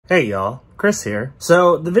Hey y'all, Chris here.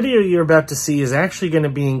 So the video you're about to see is actually going to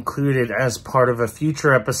be included as part of a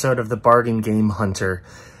future episode of the Bargain Game Hunter.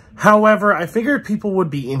 However, I figured people would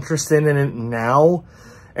be interested in it now,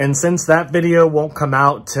 and since that video won't come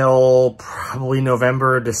out till probably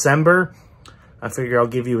November or December, I figure I'll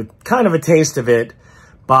give you kind of a taste of it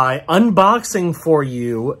by unboxing for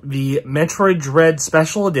you the Metroid Dread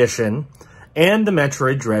Special Edition and the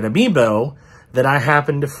Metroid Dread Amiibo that I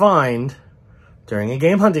happened to find during a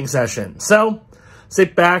game hunting session. So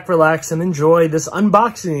sit back, relax, and enjoy this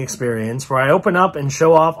unboxing experience where I open up and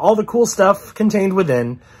show off all the cool stuff contained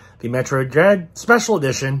within the Metroid Dread Special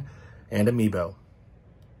Edition and Amiibo.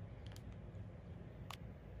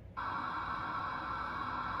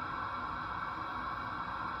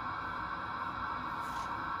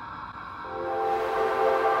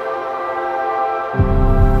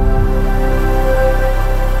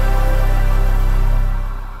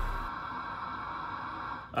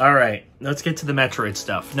 All right, let's get to the Metroid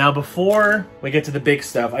stuff. Now, before we get to the big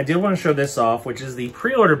stuff, I did want to show this off, which is the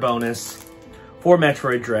pre-order bonus for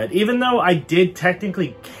Metroid Dread. Even though I did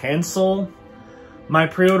technically cancel my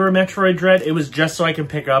pre-order Metroid Dread, it was just so I can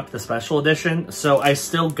pick up the special edition. So I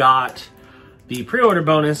still got the pre-order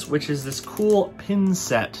bonus, which is this cool pin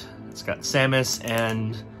set. It's got Samus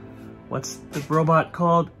and what's the robot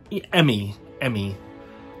called? Emmy. So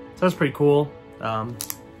that's pretty cool.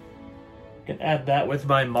 Can add that with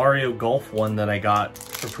my Mario Golf one that I got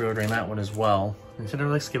for pre-ordering that one as well. Nintendo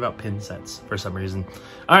likes to give out pin sets for some reason.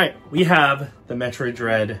 All right, we have the Metroid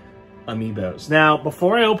Dread Amiibos. Now,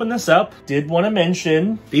 before I open this up, did want to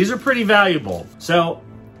mention, these are pretty valuable. So,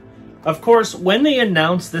 of course, when they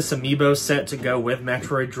announced this Amiibo set to go with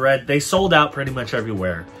Metroid Dread, they sold out pretty much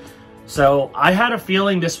everywhere. So, I had a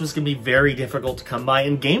feeling this was going to be very difficult to come by,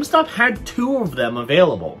 and GameStop had 2 of them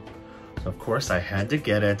available. Of course, I had to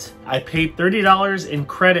get it. I paid $30 in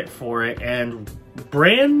credit for it, and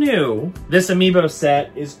brand new, this Amiibo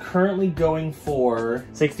set is currently going for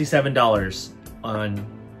 $67 on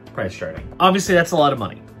price charting. Obviously, that's a lot of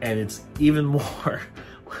money, and it's even more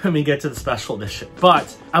when we get to the special edition.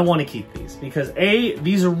 But I want to keep these because A,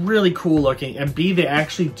 these are really cool looking, and B, they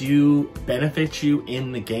actually do benefit you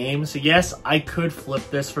in the game. So yes, I could flip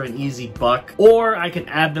this for an easy buck, or I can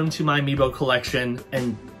add them to my Amiibo collection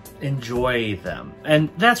and enjoy them. And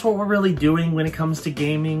that's what we're really doing when it comes to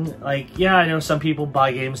gaming. Like, yeah, I know some people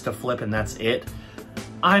buy games to flip and that's it.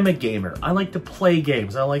 I'm a gamer. I like to play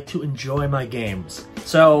games. I like to enjoy my games.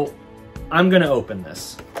 So I'm gonna open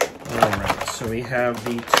this. All right, so we have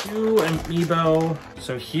the 2 Amiibo.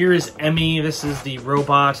 So here is Emmy. This is the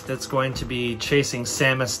robot that's going to be chasing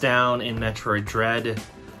Samus down in Metroid Dread.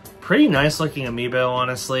 Pretty nice looking Amiibo,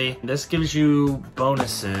 honestly. This gives you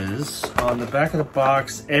bonuses. On the back of the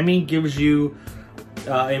box, Emmy gives you,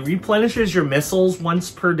 it replenishes your missiles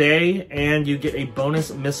once per day, and you get a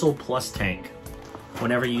bonus missile plus tank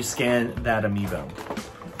whenever you scan that Amiibo.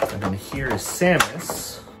 And then here is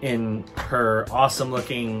Samus in her awesome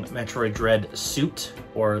looking Metroid Dread suit,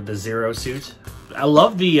 or the Zero suit. I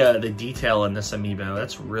love the detail in this Amiibo.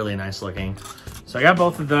 That's really nice looking. So I got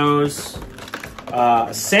both of those.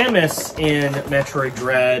 Samus in Metroid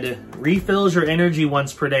Dread refills your energy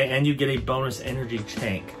once per day, and you get a bonus energy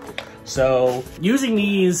tank. So using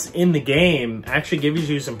these in the game actually gives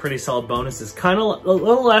you some pretty solid bonuses. Kind of a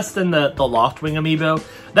little less than the Loftwing Amiibo.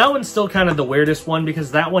 That one's still kind of the weirdest one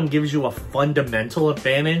because that one gives you a fundamental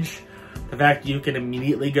advantage. The fact you can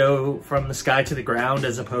immediately go from the sky to the ground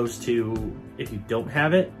as opposed to if you don't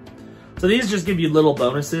have it. So these just give you little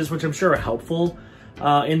bonuses, which I'm sure are helpful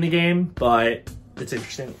in the game, but it's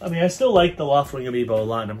interesting. I mean, I still like the Loftwing Amiibo a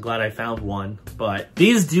lot, and I'm glad I found one. But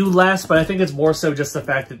these do less, but I think it's more so just the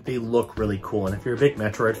fact that they look really cool. And if you're a big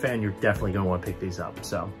Metroid fan, you're definitely going to want to pick these up.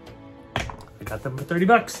 So I got them for 30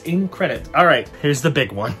 bucks in credit. All right, here's the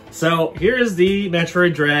big one. So here is the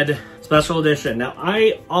Metroid Dread Special Edition. Now,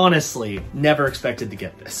 I honestly never expected to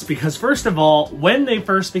get this because, first of all, when they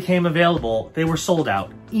first became available, they were sold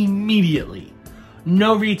out immediately.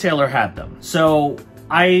 No retailer had them. So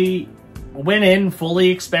I went in fully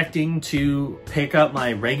expecting to pick up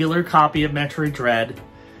my regular copy of Metroid Dread,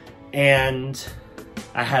 and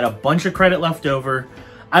I had a bunch of credit left over.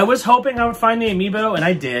 I was hoping I would find the Amiibo, and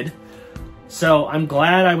I did. So I'm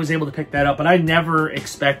glad I was able to pick that up, but I never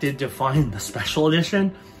expected to find the special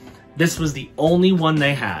edition. This was the only one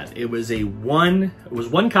they had. It was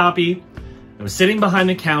one copy. It was sitting behind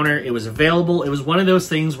the counter. It was available. It was one of those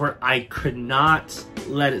things where I could not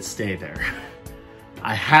let it stay there.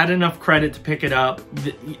 I had enough credit to pick it up.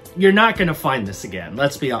 You're not going to find this again,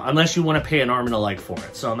 let's be honest, unless you want to pay an arm and a leg for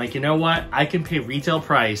it. So I'm like, you know what? I can pay retail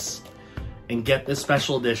price and get this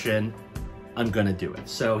special edition I'm gonna do it.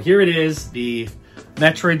 So here it is, the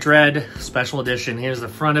Metroid Dread Special Edition. Here's the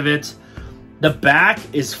front of it. The back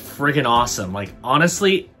is friggin' awesome. Like,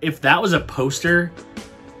 honestly, if that was a poster,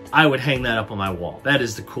 I would hang that up on my wall. That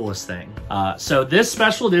is the coolest thing. So this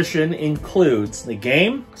special edition includes the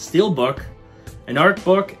game, steelbook, an art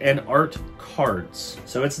book, and art cards.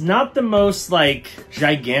 So it's not the most, like,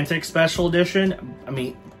 gigantic special edition. I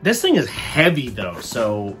mean, this thing is heavy, though,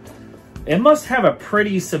 so it must have a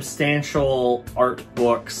pretty substantial art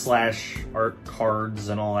book slash art cards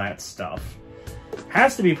and all that stuff.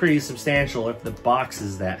 Has to be pretty substantial if the box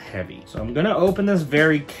is that heavy. So I'm gonna open this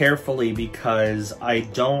very carefully because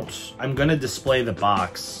I'm gonna display the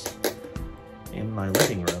box in my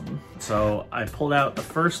living room. So I pulled out the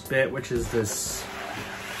first bit, which is this.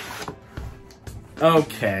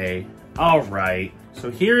 Okay, all right.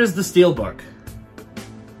 So here is the steelbook.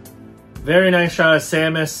 Very nice shot of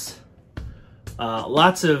Samus.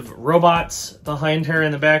 Lots of robots behind her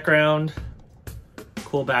in the background.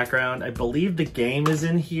 Cool background. I believe the game is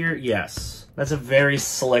in here. Yes. That's a very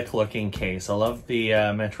slick looking case. I love the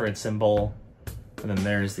Metroid symbol. And then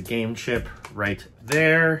there's the game chip right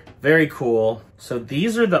there. Very cool. So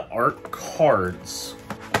these are the art cards.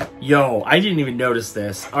 Yo, I didn't even notice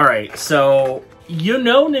this. All right, so you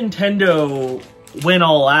know Nintendo went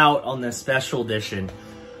all out on this special edition.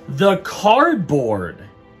 The cardboard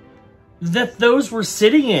that those were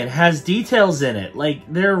sitting in has details in it. Like,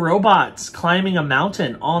 they're robots climbing a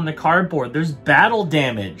mountain on the cardboard. There's battle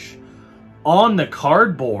damage on the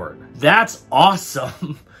cardboard. That's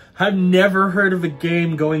awesome. I've never heard of a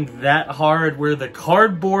game going that hard where the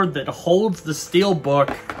cardboard that holds the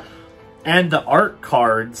steelbook and the art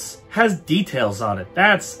cards has details on it.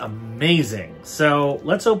 That's amazing. So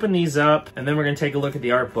let's open these up, and then we're gonna take a look at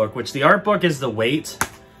the art book, which the art book is the weight.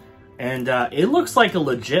 And it looks like a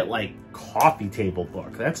legit, like, coffee table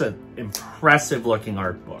book. That's an impressive looking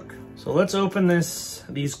art book. So let's open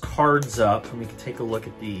these cards up, and we can take a look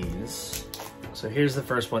at these. So here's the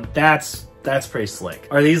first one. That's pretty slick.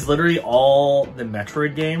 Are these literally all the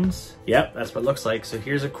Metroid games? Yep, that's what it looks like. So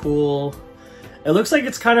here's a cool, it looks like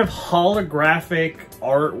it's kind of holographic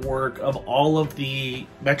artwork of all of the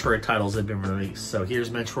Metroid titles that have been released. So here's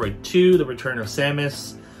Metroid 2, The Return of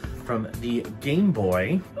Samus, from the Game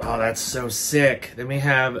Boy. Oh, that's so sick. Then we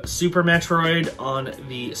have Super Metroid on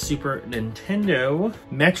the Super Nintendo,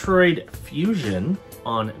 Metroid Fusion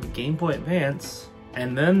on the Game Boy Advance,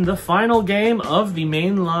 and then the final game of the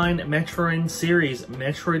mainline Metroid series,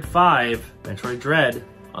 Metroid 5, Metroid Dread,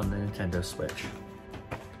 on the Nintendo Switch.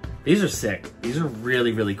 These are sick. These are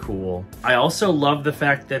really, really cool. I also love the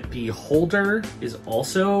fact that the holder is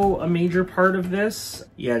also a major part of this.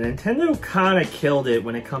 Yeah, Nintendo kind of killed it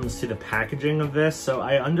when it comes to the packaging of this, so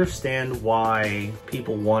I understand why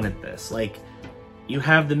people wanted this. Like, you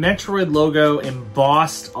have the Metroid logo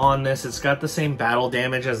embossed on this. It's got the same battle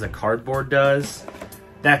damage as the cardboard does.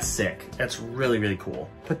 That's sick. That's really, really cool.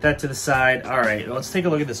 Put that to the side. All right, let's take a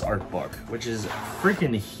look at this art book, which is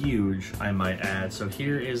freaking huge, I might add. So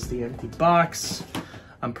here is the empty box.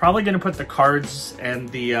 I'm probably gonna put the cards and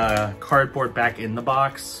the cardboard back in the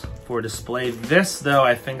box for display. This, though,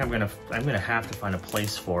 I think I'm gonna have to find a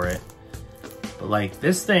place for it. But like,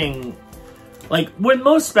 this thing, like, when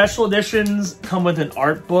most special editions come with an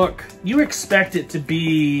art book, you expect it to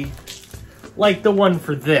be like the one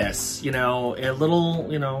for this, you know, a little,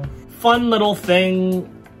 you know, fun little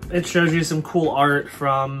thing. It shows you some cool art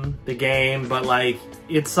from the game, but like,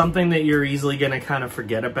 it's something that you're easily gonna kind of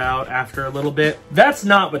forget about after a little bit. That's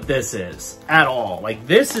not what this is at all. Like,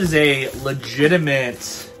 this is a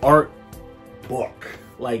legitimate art book.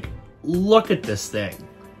 Like, look at this thing.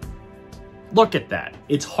 Look at that.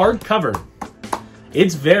 It's hardcover.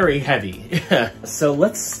 It's very heavy. So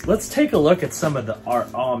let's take a look at some of the art.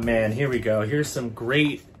 Oh man, here we go. Here's some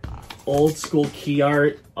great old school key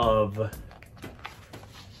art of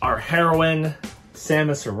our heroine,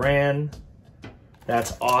 Samus Aran.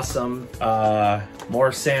 That's awesome.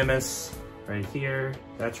 More Samus right here.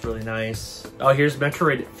 That's really nice. Oh, here's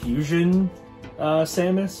Metroid Fusion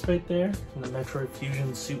Samus right there in the Metroid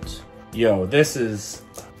Fusion suit. Yo, this is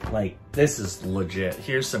legit.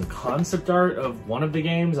 Here's some concept art of one of the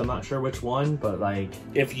games. I'm not sure which one, but like,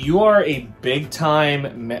 if you are a big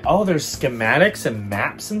time, oh, there's schematics and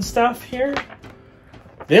maps and stuff here.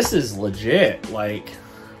 This is legit. Like,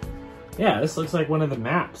 yeah, this looks like one of the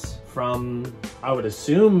maps from, I would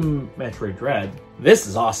assume, Metroid Dread. This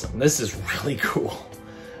is awesome. This is really cool.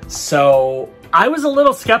 So I was a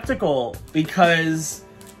little skeptical because,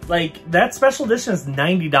 like, that special edition is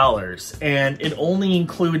 $90 and it only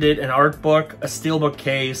included an art book, a steelbook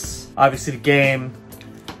case, obviously the game,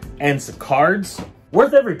 and some cards.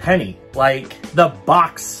 worth every penny. Like the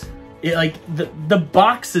box, the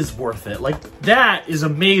box is worth it. Like that is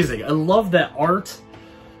amazing. I love that art.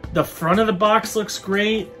 The front of the box looks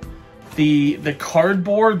great. The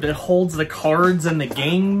cardboard that holds the cards and the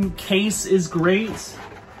game case is great.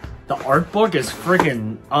 The art book is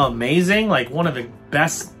freaking amazing. Like one of the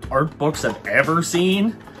best art books I've ever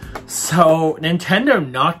seen. So Nintendo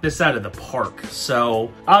knocked this out of the park.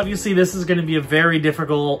 So obviously this is going to be a very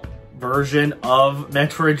difficult version of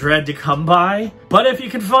Metroid Dread to come by. But if you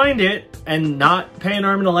can find it and not pay an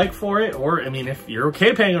arm and a leg for it, or I mean, if you're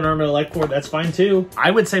okay paying an arm and a leg for it, that's fine too. I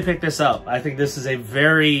would say pick this up. I think this is a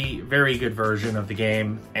very, very good version of the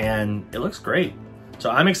game and it looks great. So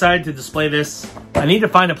I'm excited to display this. I need to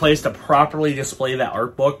find a place to properly display that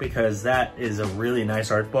art book because that is a really nice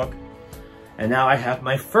art book. And now I have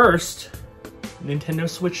my first Nintendo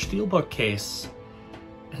Switch Steelbook case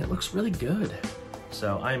and it looks really good.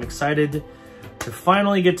 So I am excited to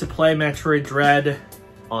finally get to play Metroid Dread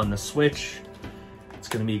on the Switch. It's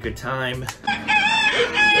gonna be a good time.